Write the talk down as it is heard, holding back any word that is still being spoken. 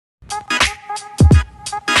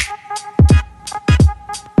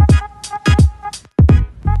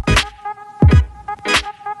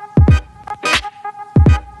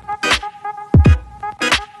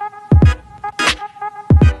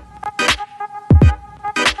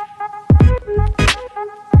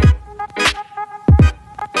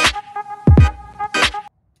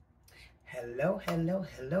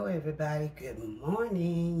Hello, everybody. Good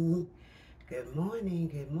morning. Good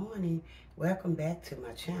morning. Welcome back to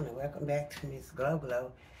my channel. Welcome back to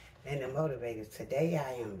Mz.gloglo and the Motivators. Today,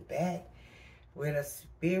 I am back with a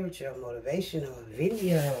spiritual motivational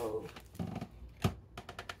video.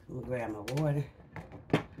 I'm gonna grab my water.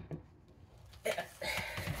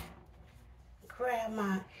 Grab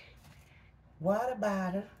my water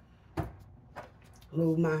bottle.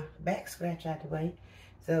 Move my back scratch out the way.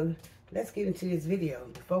 So let's get into this video.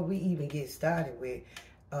 Before we even get started with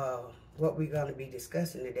what we're going to be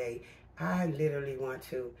discussing today, I literally want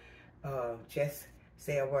to just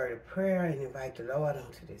say a word of prayer and invite the Lord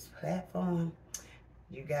onto this platform.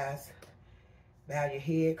 You guys, bow your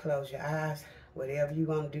head, close your eyes, whatever you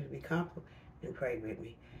want to do to be comfortable, and pray with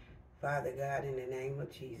me. Father God, in the name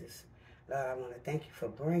of Jesus, Lord, I want to thank you for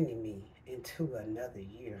bringing me into another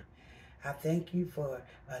year. I thank you for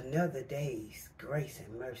another day's grace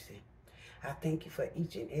and mercy. I thank you for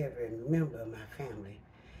each and every member of my family.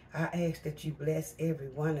 I ask that you bless every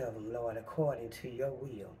one of them, Lord, according to your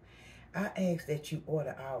will. I ask that you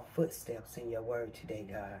order our footsteps in your word today,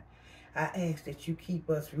 God. I ask that you keep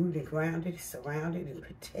us rooted, grounded, surrounded, and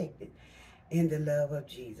protected in the love of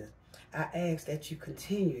Jesus. I ask that you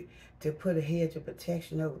continue to put a hedge of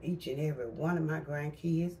protection over each and every one of my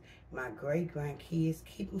grandkids, my great-grandkids.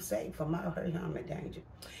 Keep them safe from all hurt, harm, and danger.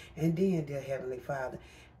 And then, dear Heavenly Father,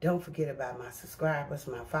 don't forget about my subscribers,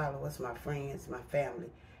 my followers, my friends, my family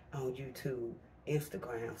on YouTube,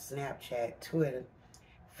 Instagram, Snapchat, Twitter,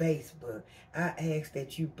 Facebook. I ask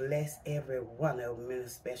that you bless every one of them in a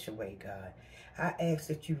special way, God. I ask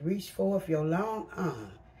that you reach forth your long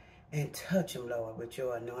arm and touch them, Lord, with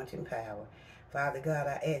your anointing power. Father God,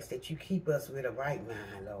 I ask that you keep us with a right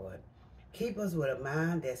mind, Lord. Keep us with a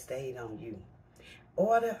mind that stayed on you.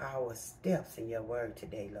 Order our steps in your word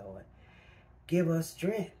today, Lord. Give us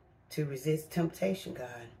strength to resist temptation, God,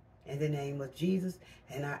 in the name of Jesus.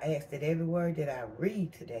 And I ask that every word that I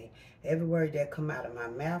read today, every word that come out of my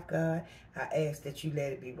mouth, God, I ask that you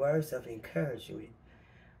let it be words of encouragement,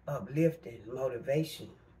 uplifting, motivation.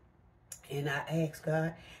 And I ask,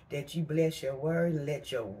 God, that you bless your word and let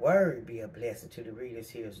your word be a blessing to the readers,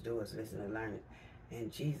 hearers, doers, listeners, and learners. In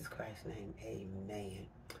Jesus Christ's name, amen.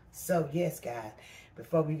 So, yes, guys,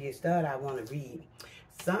 before we get started, I want to read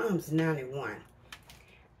Psalms 91.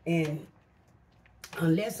 And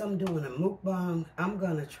unless I'm doing a mukbang, I'm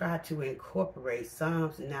going to try to incorporate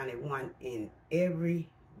Psalms 91 in every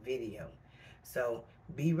video. So,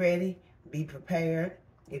 be ready, be prepared.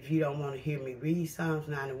 If you don't want to hear me read Psalms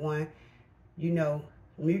 91, you know,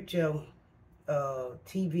 mute your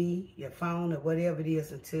TV, your phone, or whatever it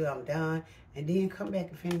is until I'm done, and then come back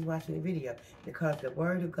and finish watching the video, because the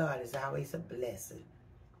word of God is always a blessing.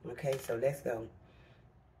 Okay, so let's go.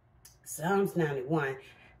 Psalms 91.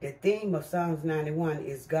 The theme of Psalms 91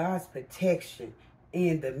 is God's protection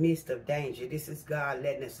in the midst of danger. This is God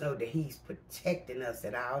letting us know that he's protecting us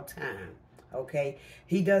at all times. Okay,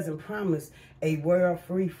 he doesn't promise a world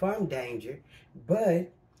free from danger,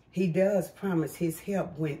 but he does promise his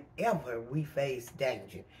help whenever we face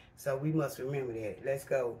danger. So we must remember that. Let's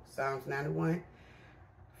go. Psalms 91,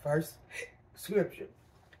 first scripture.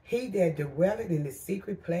 He that dwelleth in the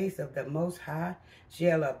secret place of the Most High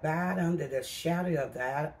shall abide under the shadow of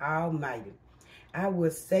the Almighty. I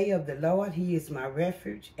will say of the Lord, he is my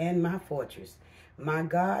refuge and my fortress. My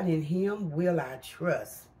God, in him will I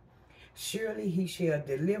trust. Surely he shall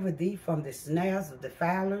deliver thee from the snares of the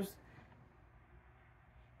fowlers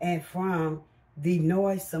and from the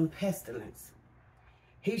noisome pestilence.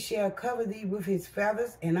 He shall cover thee with his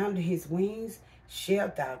feathers, and under his wings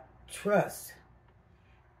shalt thou trust.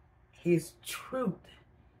 His truth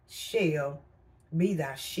shall be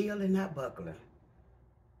thy shield and thy buckler.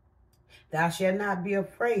 Thou shalt not be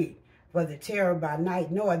afraid for the terror by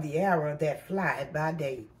night, nor the arrow that flieth by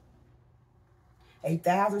day.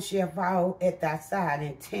 1,000 shall fall at thy side,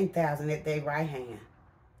 and 10,000 at thy right hand.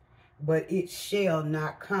 But it shall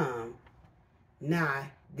not come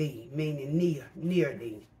nigh thee, meaning near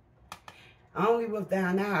thee. Only with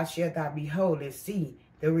thine eyes shalt thou behold and see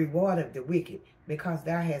the reward of the wicked, because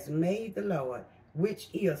thou hast made the Lord, which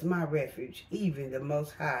is my refuge, even the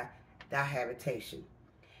Most High, thy habitation.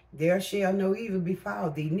 There shall no evil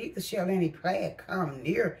befall thee, neither shall any plague come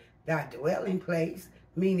near thy dwelling place,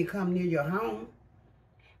 meaning come near your home.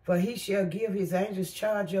 For he shall give his angels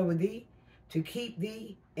charge over thee, to keep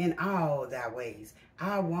thee in all thy ways.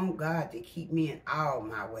 I want God to keep me in all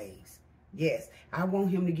my ways. Yes, I want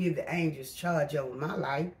him to give the angels charge over my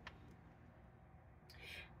life.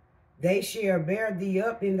 They shall bear thee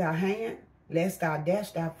up in thy hand, lest thou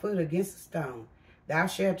dash thy foot against a stone. Thou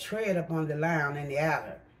shalt tread upon the lion and the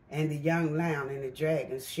adder, and the young lion and the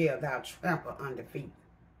dragon shall thou trample under feet.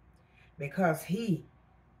 Because he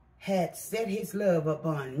had set his love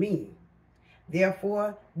upon me,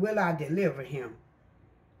 therefore will I deliver him.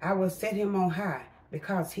 I will set him on high,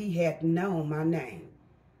 because he hath known my name.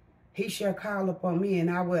 He shall call upon me, and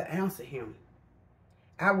I will answer him.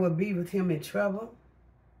 I will be with him in trouble.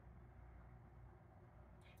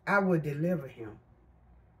 I will deliver him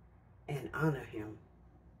and honor him.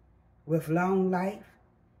 With long life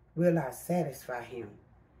will I satisfy him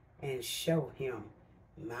and show him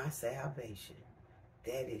my salvation.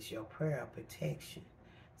 That is your prayer of protection.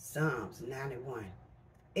 Psalms 91.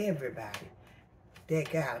 Everybody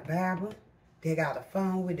that got a Bible, that got a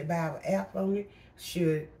phone with the Bible app on it,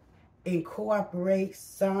 should incorporate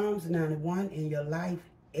Psalms 91 in your life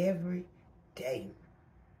every day.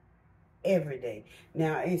 Every day.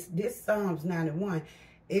 Now, it's this Psalms 91.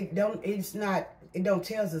 It don't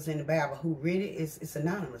tell us in the Bible who read it. It's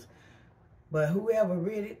anonymous. But whoever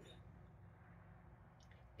read it,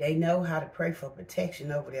 they know how to pray for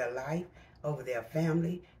protection over their life, over their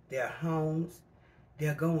family, their homes,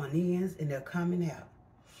 their going-ins, and their coming out.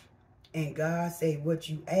 And God said, what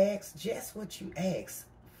you ask, just what you ask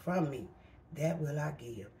from me, that will I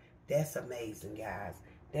give. That's amazing, guys.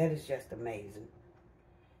 That is just amazing.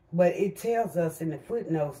 But it tells us in the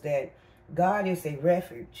footnotes that God is a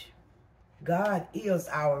refuge. God is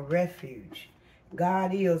our refuge.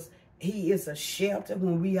 He is a shelter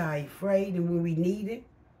when we are afraid and when we need it.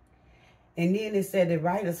 And then it said the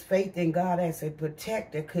writer's faith in God as a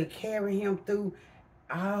protector could carry him through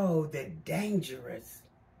all the dangerous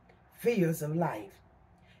fears of life.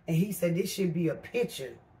 And he said this should be a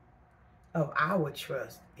picture of our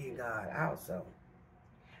trust in God also.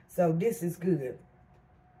 So this is good.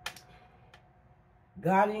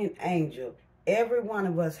 Guardian angel. Every one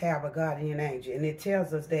of us have a guardian angel. And it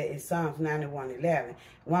tells us that in Psalms 91:11.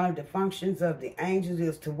 One of the functions of the angels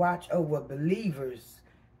is to watch over believers.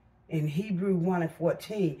 In Hebrew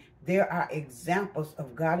 1:14, there are examples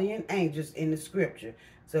of guardian angels in the scripture.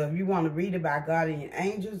 So if you want to read about guardian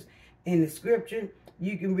angels in the scripture,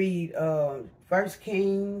 you can read 1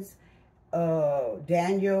 Kings,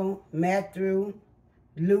 Daniel, Matthew,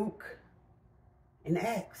 Luke, and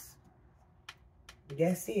Acts.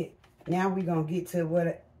 That's it. Now we're going to get to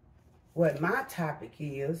what my topic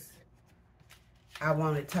is. I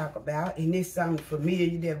want to talk about, and it's something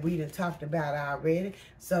familiar that we done talked about already.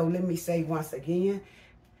 So let me say once again,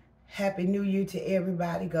 Happy New Year to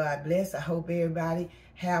everybody. God bless. I hope everybody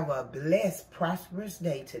have a blessed, prosperous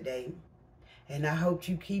day today. And I hope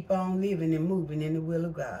you keep on living and moving in the will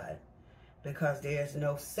of God, because there's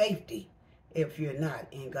no safety if you're not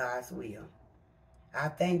in God's will. I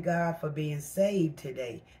thank God for being saved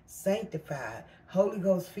today, sanctified, Holy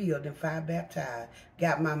Ghost filled, and fire baptized.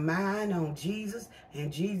 Got my mind on Jesus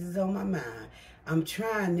and Jesus on my mind. I'm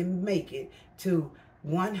trying to make it to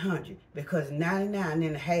 100 because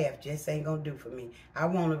 99.5 just ain't going to do for me. I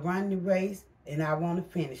want to run the race and I want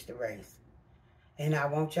to finish the race. And I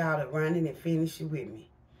want y'all to run it and finish it with me.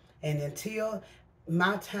 And until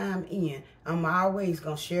my time in, I'm always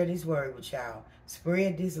going to share this word with y'all.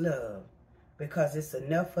 Spread this love, because it's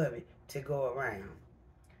enough of it to go around.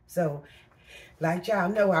 So, like y'all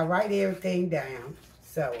know, I write everything down.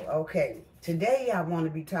 So, okay. Today I want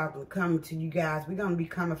to be coming to you guys. We're going to be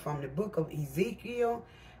coming from the book of Ezekiel,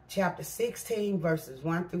 chapter 16, verses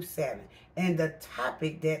 1 through 7. And the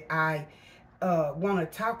topic that I want to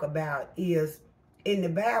talk about is, in the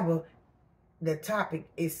Bible, the topic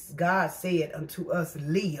is God said unto us,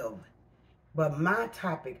 live. But my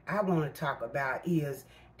topic I want to talk about is,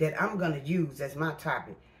 that I'm going to use as my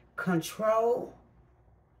topic, control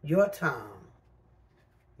your tongue.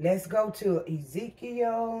 Let's go to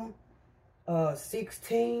Ezekiel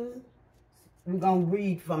 16. We're going to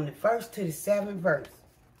read from the 1st to the 7th verse.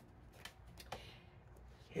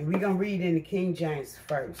 And we're going to read in the King James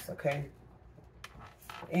first, okay?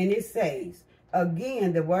 And it says,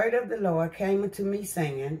 again, the word of the Lord came unto me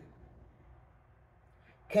saying,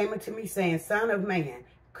 Son of man,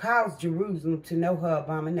 cause Jerusalem to know her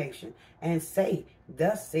abomination, and say,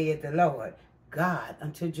 thus saith the Lord God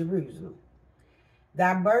unto Jerusalem,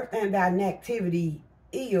 thy birth and thy nativity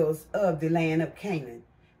is of the land of Canaan.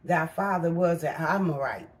 Thy father was an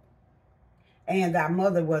Amorite, and thy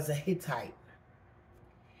mother was a Hittite.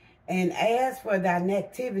 And as for thy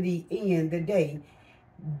nativity in the day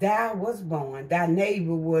thou was born, thy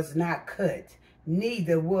navel was not cut,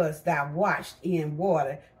 neither was thou washed in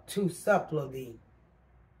water to supple thee.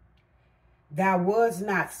 Thou was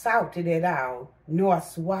not salted at all, nor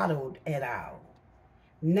swaddled at all.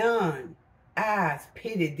 None eyes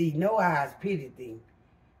pitied thee, no eyes pitied thee,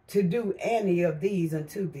 to do any of these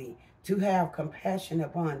unto thee, to have compassion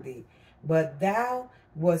upon thee. But thou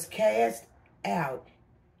wast cast out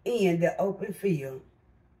in the open field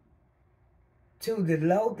to the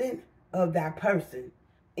loathing of thy person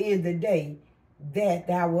in the day that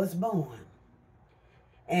thou wast born.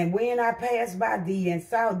 And when I passed by thee and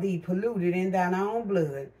saw thee polluted in thine own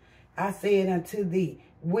blood, I said unto thee,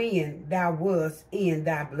 when thou wast in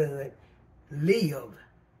thy blood, live.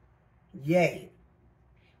 Yea,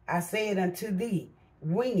 I said unto thee,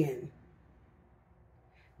 when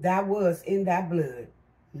thou wast in thy blood,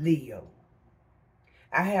 live.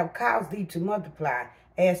 I have caused thee to multiply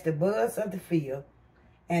as the buds of the field,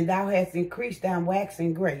 and thou hast increased thy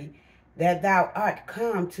waxen gray, that thou art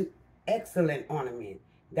come to excellent ornament.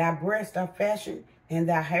 Thy breasts are fashioned, and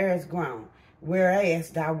thy hair is grown,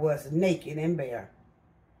 whereas thou wast naked and bare.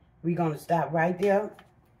 We're going to stop right there.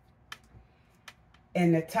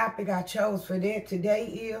 And the topic I chose for that today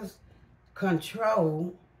is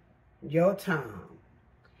control your tongue.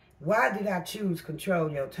 Why did I choose control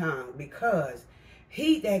your tongue? Because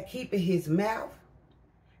he that keepeth his mouth,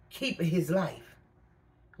 keepeth his life.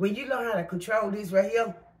 When you learn how to control this right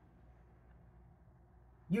here,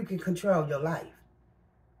 you can control your life.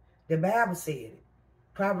 The Bible said it.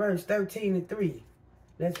 Proverbs 13:3.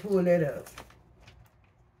 Let's pull that up.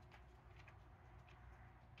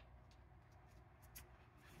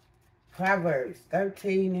 Proverbs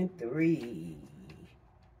 13:3.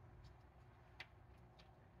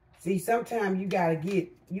 See, sometimes you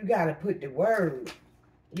gotta put the word,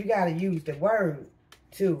 you gotta use the word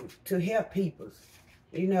to help people,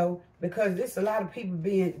 you know, because there's a lot of people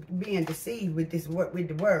being deceived with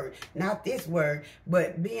the word, not this word,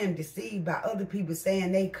 but being deceived by other people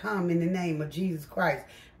saying they come in the name of Jesus Christ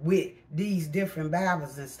with these different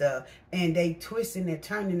Bibles and stuff, and they twisting and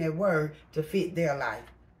turning their word to fit their life.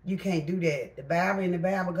 You can't do that. In the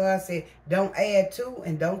Bible, God said, don't add to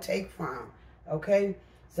and don't take from. Okay?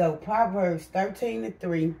 So Proverbs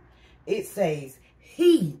 13:3, it says,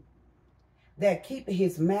 he that keepeth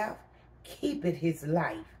his mouth, keepeth his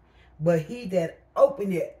life, but he that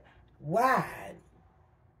openeth wide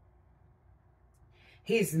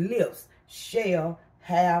his lips shall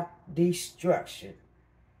have destruction.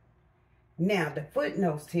 Now, the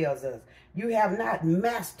footnotes tells us, you have not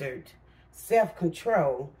mastered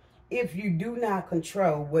self-control if you do not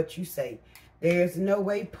control what you say. There is no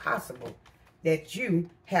way possible that you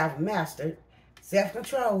have mastered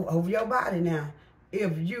self-control over your body now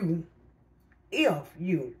if you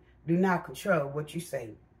do not control what you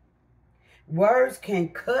say. Words can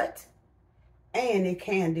cut and it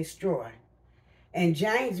can destroy. And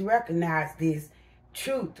James recognized this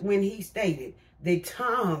truth when he stated, the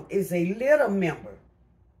tongue is a little member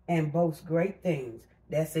and boasts great things.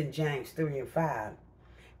 That's in James 3:5.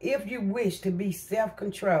 If you wish to be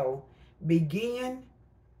self-controlled, begin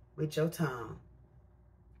with your tongue.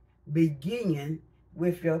 Begin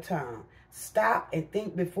with your tongue. Stop and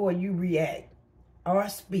think before you react or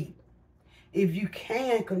speak. If you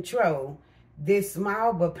can control this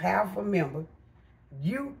small but powerful member,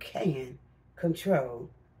 you can control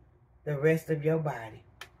the rest of your body.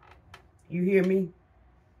 You hear me?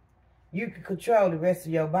 You can control the rest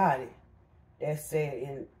of your body. That's said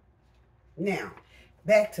in. Now,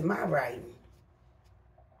 back to my writing.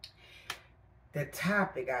 The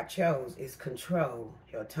topic I chose is control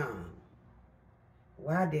your tongue.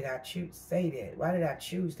 Why did I say that? Why did I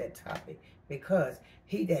choose that topic? Because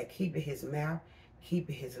he that keepeth his mouth,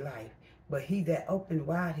 keepeth his life. But he that opened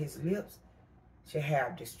wide his lips shall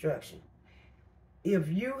have destruction. If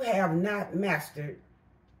you have not mastered,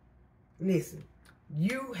 listen,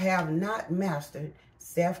 you have not mastered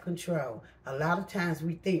self-control. A lot of times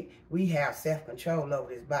we think we have self-control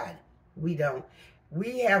over this body. We don't.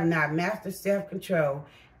 We have not mastered self-control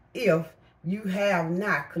if you have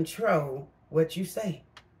not controlled what you say.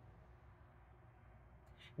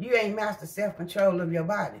 You ain't mastered self-control of your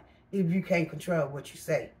body if you can't control what you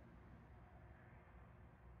say.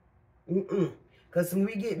 Because when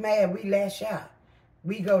we get mad, we lash out.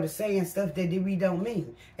 We go to saying stuff that we don't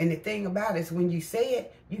mean. And the thing about it is when you say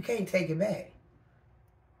it, you can't take it back.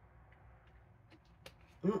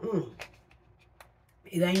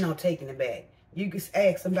 It ain't no taking it back. You can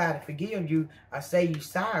ask somebody to forgive you or say you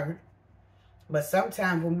sorry. But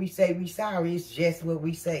sometimes when we say we sorry, it's just what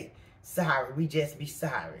we say. Sorry. We just be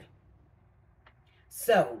sorry.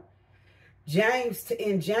 So,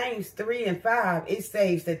 in James 3:5, it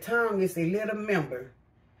says the tongue is a little member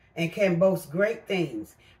and can boast great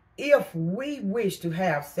things. If we wish to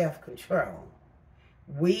have self-control,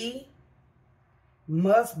 we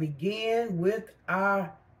must begin with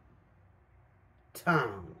our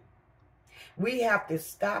tongue. We have to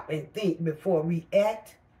stop and think before we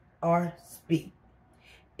act or speak.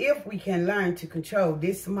 If we can learn to control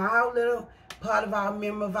this small little part of our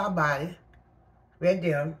member of our body, right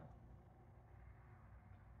there,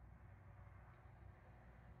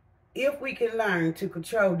 if we can learn to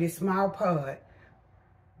control this small part,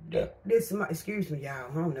 excuse me,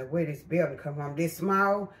 y'all, I don't know where this building come from, this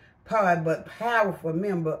small part but powerful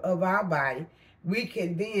member of our body, we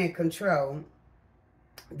can then control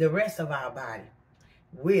the rest of our body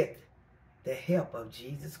with the help of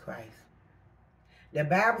Jesus Christ. The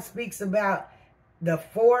Bible speaks about the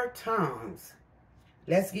 4 tongues.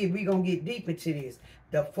 We're going to get deep into this.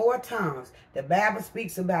 The 4 tongues. The Bible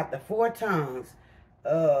speaks about the 4 tongues.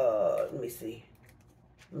 Let me see.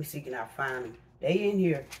 Can I find them? They in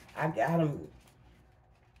here. I got them.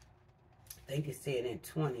 I think it said in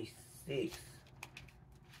 26.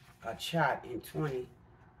 A chart in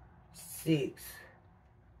 26.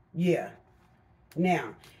 Yeah.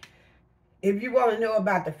 Now, if you want to know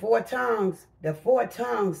about the 4 tongues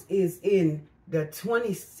is in the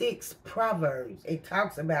 26 Proverbs. It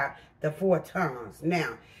talks about the 4 tongues.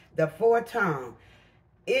 Now, the 4 tongues,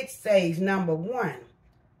 it says, number 1,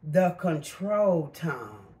 the control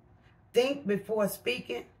tongue. Think before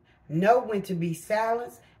speaking, know when to be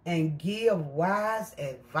silent, and give wise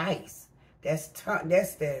advice. That's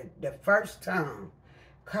the first tongue,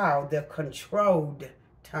 called the controlled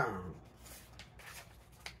tongue.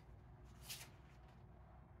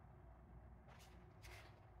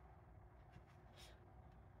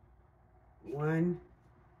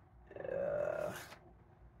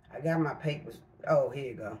 I got my papers. Oh, here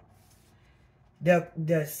you go.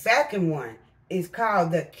 The second one is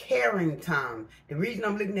called the caring tongue. The reason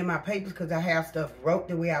I'm looking at my papers because I have stuff wrote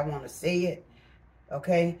the way I want to say it.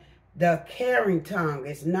 Okay? The caring tongue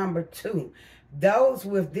is number 2. Those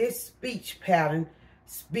with this speech pattern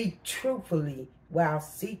speak truthfully while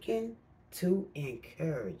seeking to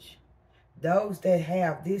encourage. Those that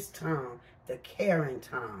have this tongue, the caring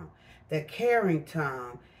tongue. The caring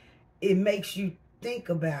tongue, it makes you think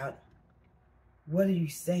about, what are you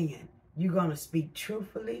saying? You're going to speak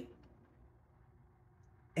truthfully,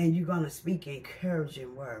 and you're going to speak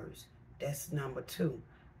encouraging words. That's number 2,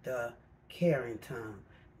 the caring tongue.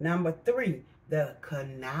 Number 3, the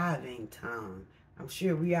conniving tongue. I'm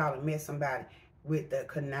sure we all have met somebody with the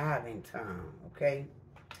conniving tongue, okay?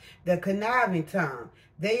 The conniving tongue,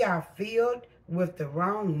 they are filled with the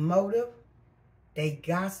wrong motive. They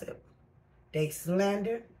gossip, they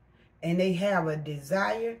slander, and they have a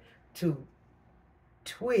desire to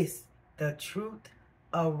twist the truth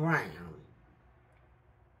around.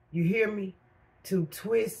 You hear me? To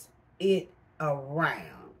twist it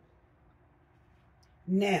around.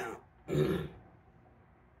 Now,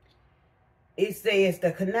 it says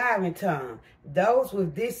the conniving tongue. Those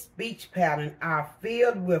with this speech pattern are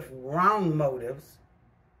filled with wrong motives,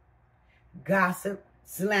 gossip,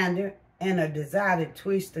 slander, and a desire to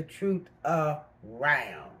twist the truth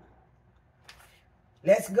around.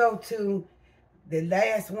 Let's go to the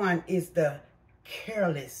last one, is the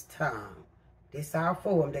careless tongue. This all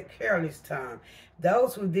 4 of them, the careless tongue.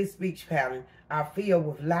 Those with this speech pattern are filled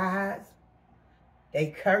with lies,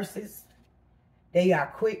 they curses, they are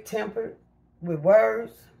quick-tempered with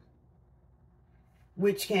words,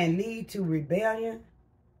 which can lead to rebellion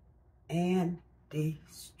and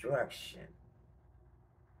destruction.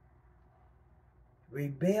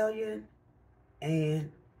 Rebellion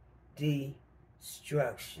and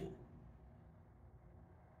destruction.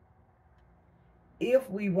 If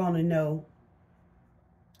we want to know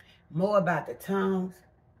more about the tongues,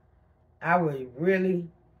 I would really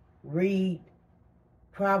read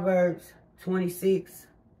Proverbs 26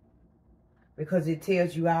 because it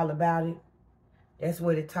tells you all about it. That's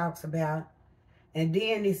what it talks about. And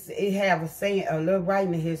then it have a saying, a little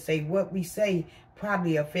writing here say, what we say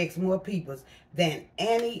probably affects more people than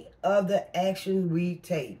any other action we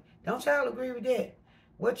take. Don't y'all agree with that?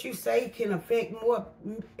 What you say can affect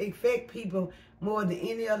people more than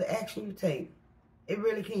any other action you take. It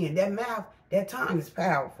really can. That mouth, that tongue is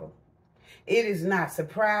powerful. It is not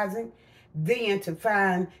surprising then to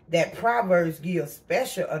find that Proverbs give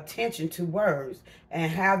special attention to words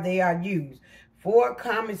and how they are used. 4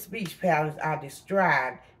 common speech patterns are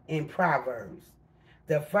described in Proverbs.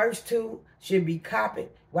 The first 2 should be copied,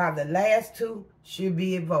 while the last 2 should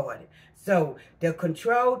be avoided. So the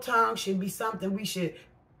controlled tongue should be something we should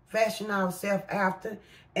fashion ourselves after,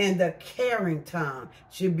 and the caring tongue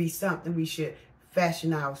should be something we should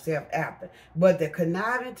fashion ourselves after. But the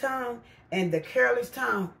conniving tongue and the careless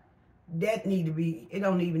tongue, that need to be, it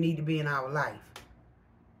don't even need to be in our life.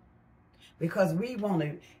 Because we want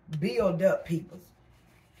to build up people.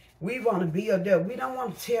 We want to build up. We don't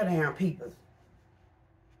want to tear down people.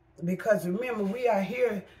 Because remember, we are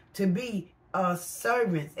here to be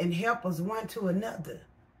servants and helpers one to another.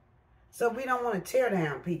 So we don't want to tear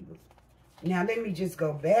down people. Now, let me just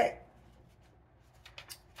go back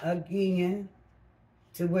again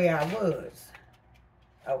to where I was.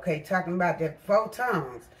 Okay, talking about the 4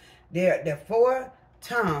 tongues. The 4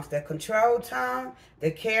 tongues, the controlled tongue,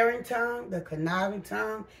 the caring tongue, the conniving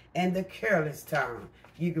tongue, and the careless tongue.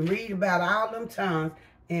 You can read about all them tongues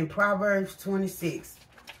in Proverbs 26.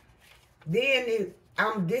 Then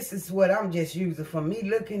this is what I'm just using for me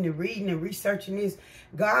looking and reading and researching this.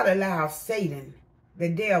 God allowed Satan, the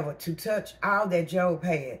devil, to touch all that Job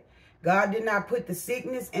had. God did not put the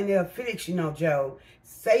sickness and the affliction on Job.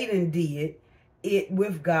 Satan did it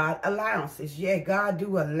with God's allowances. Yeah, God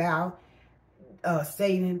do allow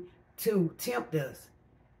Satan to tempt us.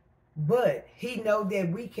 But he know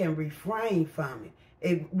that we can refrain from it.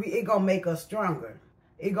 It gonna make us stronger.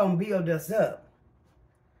 It gonna build us up.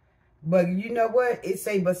 But you know what? It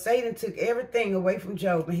say, but Satan took everything away from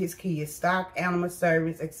Job and his kids, stock, animals,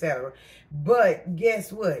 servants, etc. But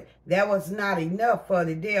guess what? That was not enough for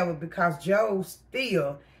the devil, because Job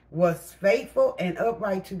still was faithful and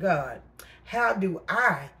upright to God. How do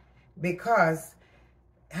I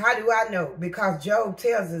know? Because Job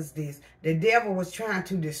tells us this. The devil was trying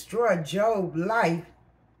to destroy Job's life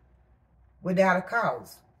without a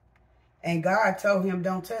cause. And God told him,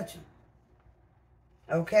 don't touch him.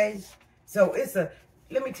 Okay? So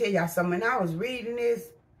let me tell y'all something. When I was reading this,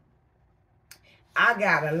 I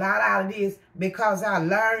got a lot out of this because I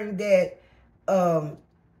learned that,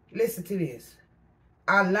 listen to this.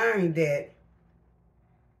 I learned that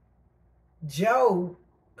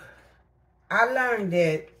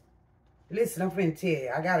listen, I'm finna tell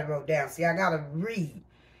you. I got to wrote down. See, I got to read.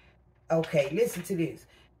 Okay, listen to this.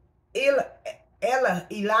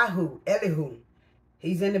 Elihu.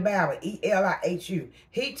 He's in the Bible, Elihu.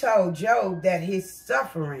 He told Job that his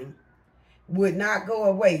suffering would not go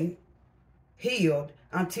away healed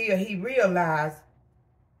until he realized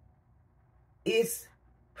its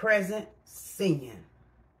present sin.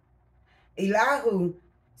 Elihu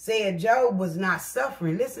said Job was not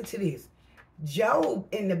suffering. Listen to this. Job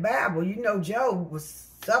in the Bible, you know, Job was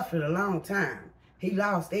suffering a long time. He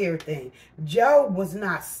lost everything. Job was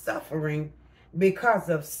not suffering because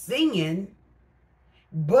of sin,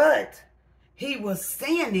 but he was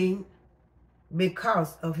sinning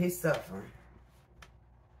because of his suffering.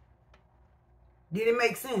 Did it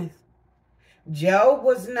make sense? Job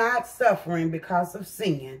was not suffering because of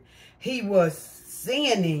sin. He was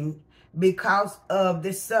sinning because of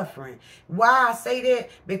the suffering. Why I say that?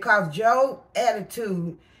 Because Job's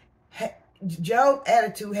attitude had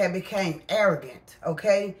become arrogant,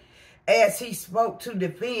 okay? As he spoke to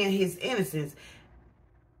defend his innocence.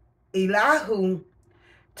 Elihu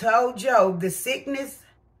told Job the sickness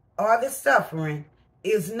or the suffering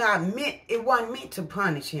is not meant, it wasn't meant to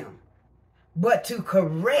punish him, but to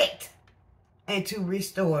correct and to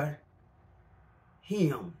restore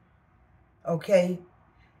him, okay?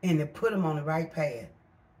 And to put him on the right path.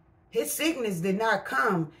 His sickness did not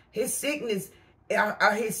come. His sickness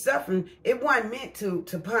or his suffering, it wasn't meant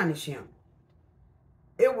to punish him.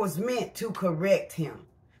 It was meant to correct him.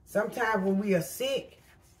 Sometimes when we are sick,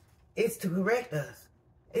 it's to correct us.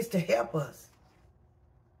 It's to help us.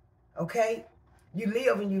 Okay? You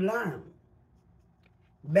live and you learn.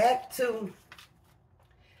 Back to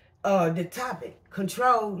the topic,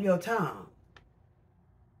 control your tongue.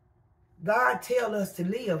 God tells us to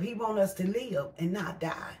live. He wants us to live and not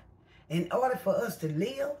die. In order for us to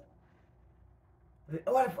live, in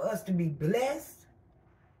order for us to be blessed,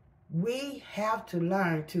 we have to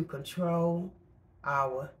learn to control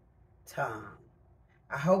our tongue.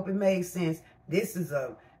 I hope it made sense. This is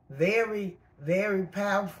a very, very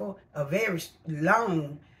powerful, a very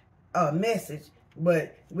long message,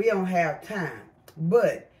 but we don't have time.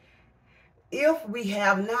 But if we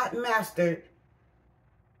have not mastered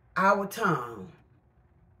our tongue,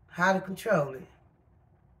 how to control it,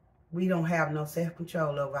 we don't have no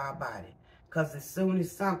self-control over our body. Because as soon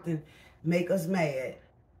as something make us mad,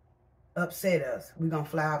 upset us, we're going to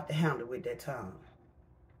fly off the handle with that tongue.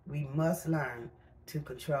 We must learn to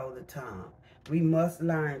control the tongue. We must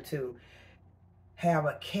learn to have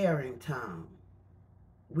a caring tongue.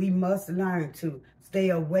 We must learn to stay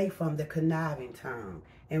away from the conniving tongue.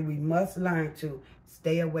 And we must learn to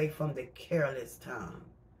stay away from the careless tongue.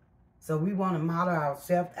 So we want to model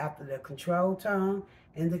ourselves after the control tongue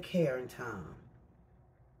and the caring tongue.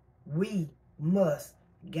 We must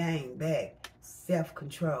gain back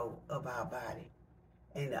self-control of our body.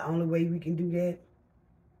 And the only way we can do that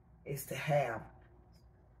is to have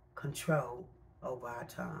control over our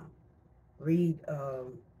tongue. Read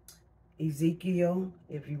Ezekiel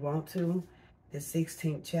if you want to, the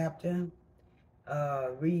 16th chapter.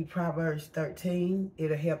 Read Proverbs 13.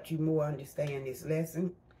 It'll help you more understand this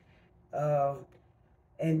lesson. And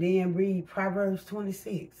then read Proverbs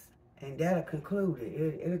 26. And that'll conclude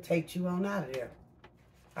it. It'll take you on out of there.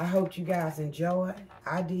 I hope you guys enjoyed.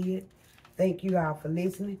 I did. Thank you all for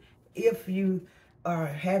listening. If you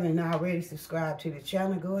haven't already subscribed to the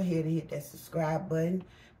channel, go ahead and hit that subscribe button.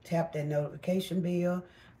 Tap that notification bell.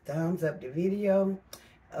 Thumbs up the video.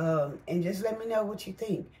 And just let me know what you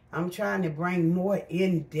think. I'm trying to bring more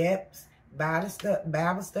in-depth Bible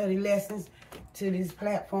study lessons to this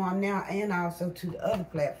platform now, and also to the other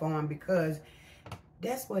platform, because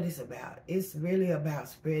that's what it's about. It's really about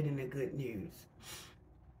spreading the good news.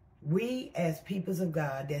 We as peoples of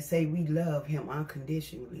God that say we love him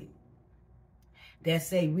unconditionally, that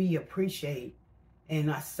say we appreciate and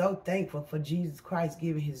are so thankful for Jesus Christ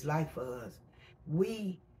giving his life for us,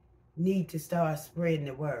 we need to start spreading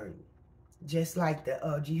the word, just like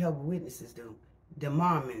the Jehovah's Witnesses do, the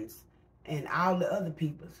Mormons, and all the other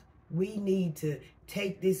peoples. We need to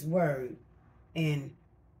take this word and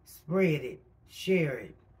spread it, share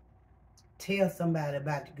it, tell somebody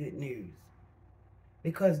about the good news,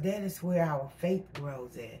 because that is where our faith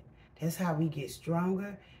grows at. That's how we get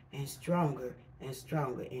stronger and stronger and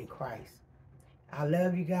stronger in Christ. I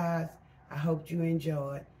love you guys. I hope you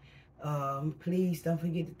enjoyed. Please don't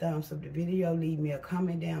forget to thumbs up the video. Leave me a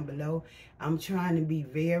comment down below. I'm trying to be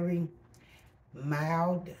very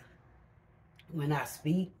mild when I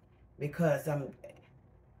speak, because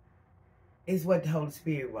it's what the Holy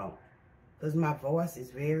Spirit wants. Because my voice is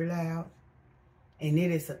very loud, and it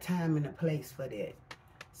is a time and a place for that.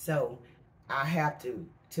 So I have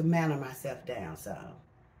to manner myself down some.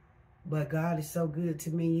 But God is so good to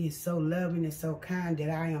me. He's so loving and so kind that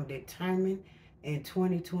I am determined in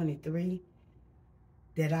 2023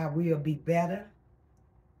 that I will be better.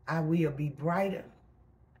 I will be brighter.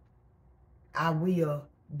 I will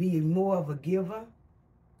be more of a giver.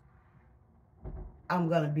 I'm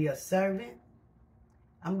going to be a servant.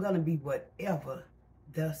 I'm going to be whatever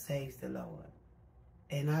thus says the Lord.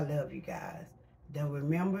 And I love you guys. Don't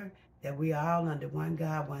remember that we are all under one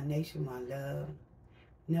God, one nation, one love.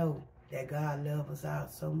 Know that God loves us all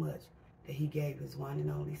so much that he gave his one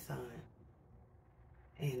and only son.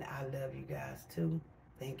 And I love you guys too.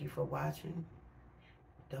 Thank you for watching.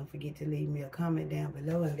 Don't forget to leave me a comment down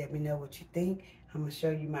below and let me know what you think. I'm going to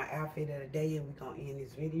show you my outfit of the day, and we're going to end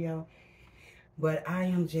this video. But I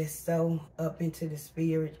am just so up into the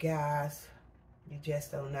spirit, guys. You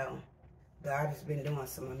just don't know. God has been doing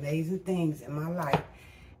some amazing things in my life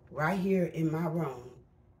right here in my room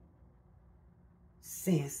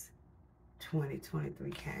since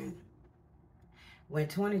 2023 came. When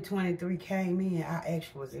 2023 came in, I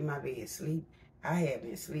actually was in my bed asleep. I had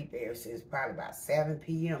been asleep ever since probably about 7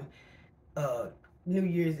 p.m. New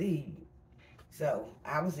Year's Eve. So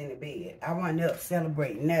I was in the bed. I wasn't up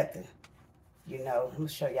celebrating nothing. You know, I'm going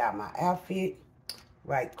to show y'all my outfit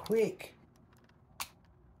right quick.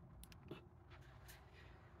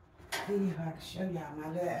 See if I can show y'all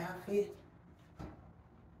my little outfit.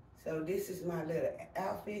 So this is my little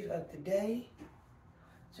outfit of the day.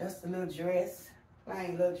 Just a little dress,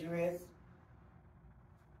 plain little dress.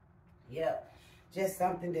 Yep, just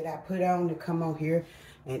something that I put on to come on here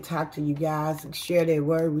and talk to you guys and share that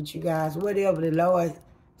word with you guys. Whatever the Lord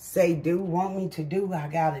say want me to do, I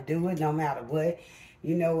gotta do it no matter what.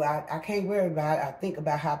 You know, I can't worry about it. I think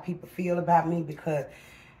about how people feel about me, because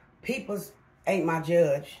people ain't my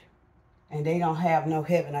judge, and they don't have no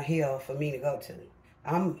heaven or hell for me to go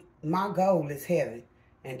to. My goal is heaven,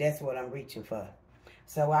 and that's what I'm reaching for.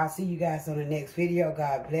 So I'll see you guys on the next video.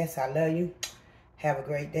 God bless. I love you. Have a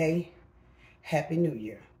great day. Happy New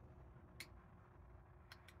Year.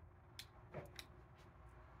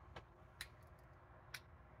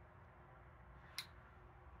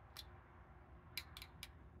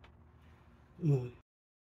 Mm.